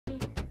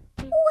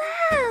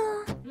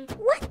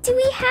What do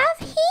we have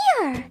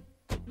here?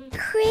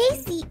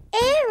 Crazy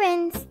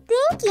Aaron's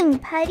thinking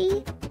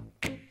putty.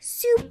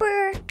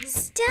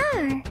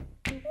 Superstar.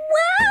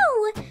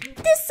 Wow!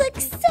 This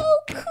looks so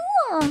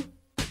cool.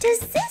 Does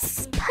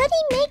this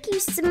putty make you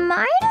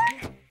smarter?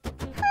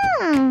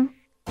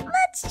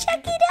 Let's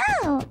check it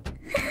out.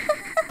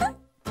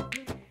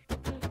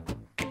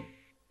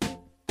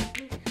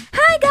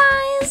 Hi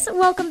guys!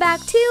 Welcome back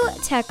to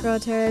TECHGIRL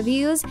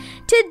ToysReviews.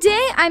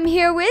 Today I'm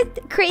here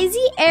with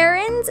Crazy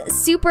Aaron's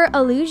Super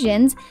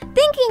Illusions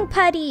Thinking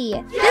Putty.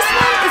 This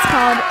one is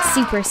called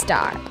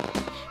Superstar.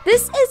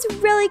 This is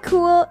really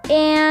cool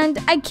and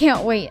I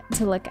can't wait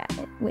to look at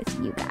it with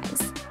you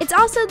guys. It's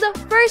also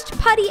the first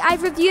putty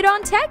I've reviewed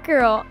on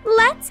TECHGIRL.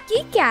 Let's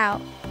geek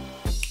out.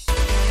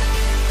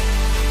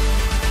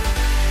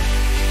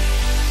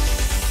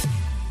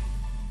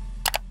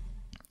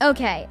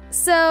 Okay,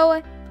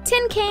 so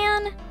tin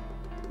can,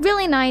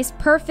 really nice,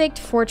 perfect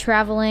for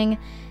traveling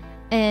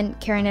and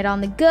carrying it on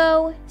the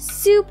go.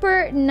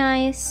 Super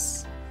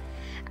nice.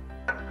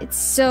 It's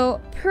so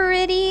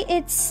pretty.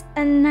 It's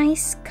a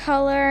nice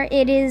color.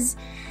 It is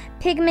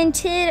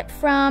pigmented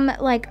from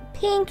like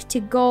pink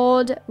to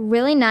gold.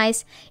 Really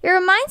nice. It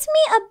reminds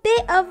me a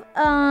bit of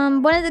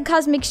one of the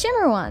Cosmic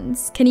Shimmer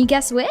ones. Can you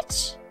guess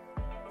which?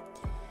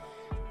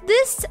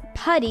 This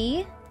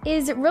putty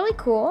is really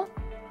cool.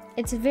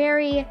 It's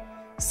very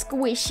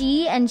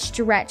squishy and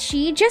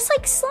stretchy, just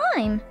like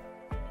slime.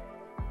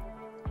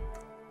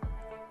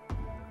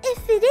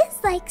 If it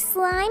is like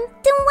slime,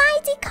 then why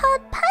is it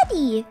called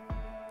putty?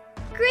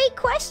 Great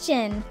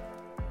question.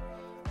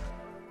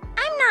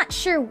 I'm not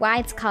sure why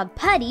it's called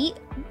putty,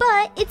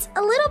 but it's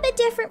a little bit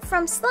different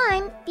from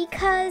slime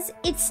because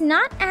it's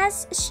not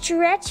as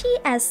stretchy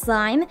as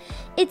slime.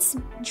 It's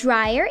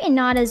drier and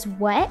not as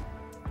wet,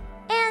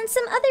 and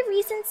some other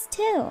reasons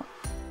too.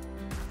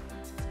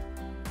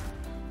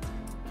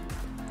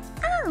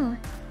 Oh,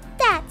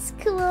 that's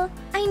cool.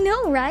 I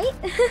know, right?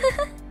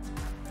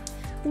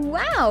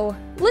 Wow,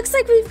 looks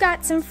like we've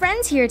got some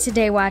friends here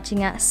today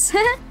watching us,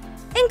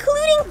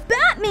 including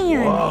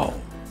Batman. Whoa.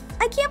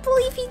 I can't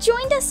believe he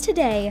joined us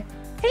today.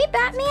 Hey,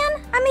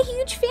 Batman, I'm a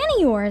huge fan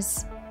of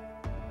yours.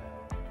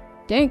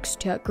 Thanks,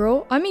 Tech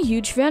Girl. I'm a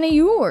huge fan of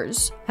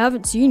yours.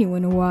 Haven't seen you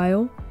in a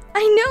while.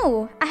 I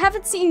know. I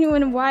haven't seen you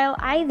in a while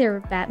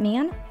either,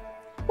 Batman.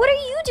 What are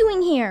you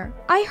doing here?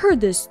 I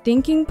heard this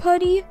thinking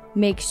putty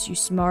makes you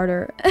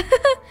smarter.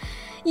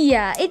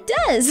 Yeah, it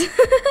does.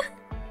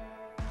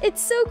 It's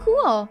so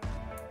cool.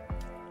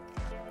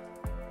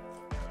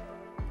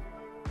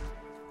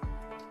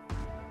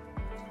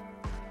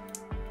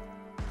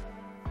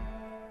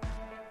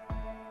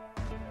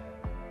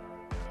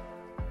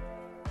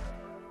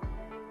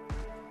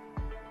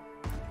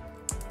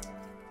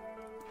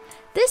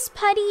 This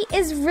putty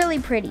is really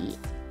pretty.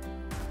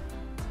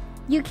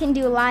 You can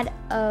do a lot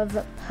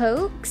of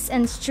pokes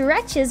and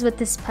stretches with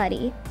this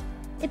putty.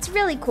 It's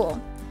really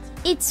cool.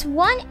 It's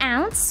 1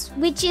 ounce,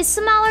 which is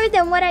smaller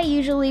than what I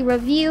usually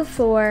review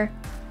for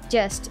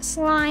just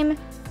slime,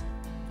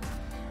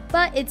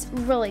 but it's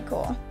really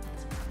cool.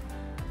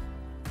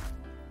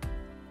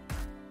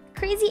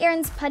 Crazy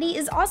Aaron's putty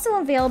is also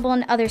available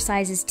in other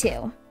sizes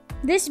too.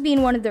 This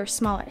being one of their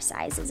smaller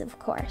sizes, of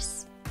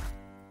course.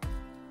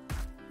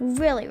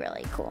 Really,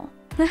 really cool.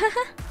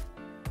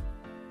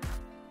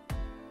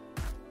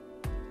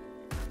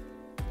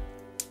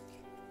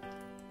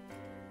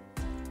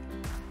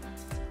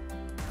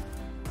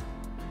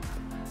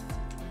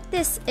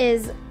 This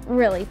is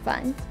really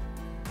fun.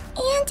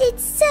 And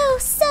it's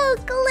so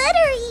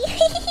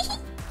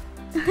glittery.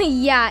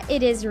 Yeah,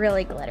 it is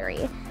really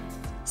glittery.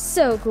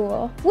 So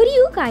cool. What do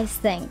you guys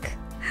think?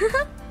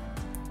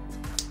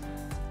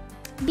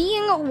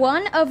 Being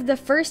one of the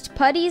first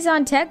putties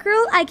on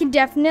TECHGIRL, I can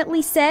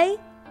definitely say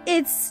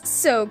it's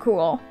so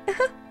cool.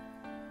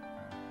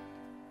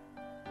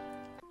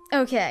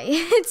 Okay,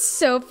 it's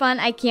so fun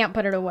I can't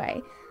put it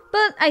away.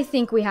 But I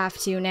think we have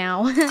to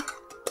now.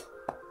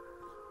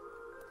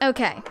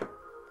 Okay.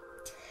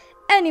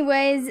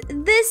 Anyways,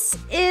 this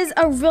is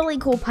a really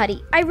cool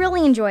putty. I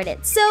really enjoyed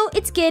it. So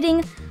it's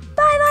getting 5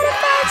 out of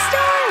 5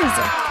 stars.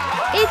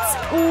 It's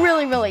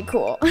really, really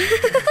cool.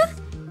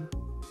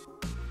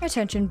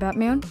 Attention,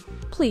 Batman.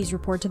 Please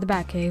report to the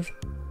Batcave.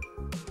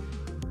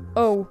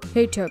 Oh,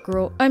 hey, Tech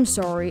Girl. I'm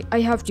sorry.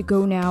 I have to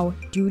go now.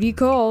 Duty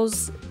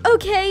calls.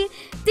 Okay.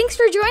 Thanks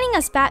for joining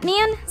us,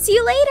 Batman. See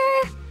you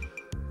later.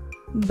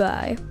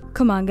 Bye.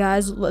 Come on,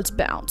 guys. Let's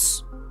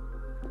bounce.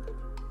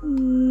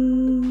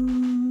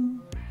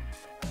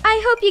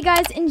 I hope you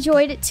guys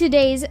enjoyed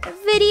today's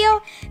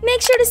video.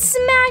 Make sure to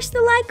smash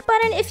the like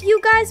button if you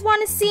guys want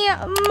to see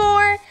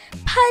more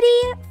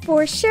putty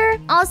for sure.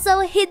 Also,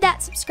 hit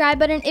that subscribe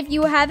button if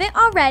you haven't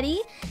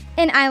already.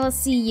 And I will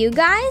see you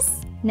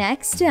guys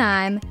next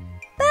time.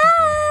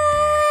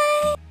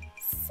 Bye!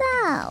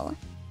 So,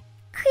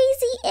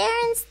 Crazy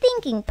Aaron's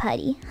thinking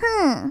putty,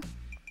 huh?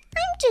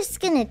 I'm just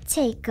gonna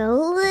take a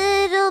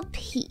little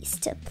piece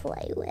to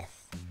play with.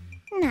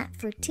 Not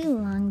for too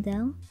long,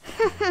 though.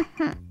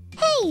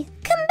 Hey,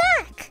 come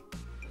back!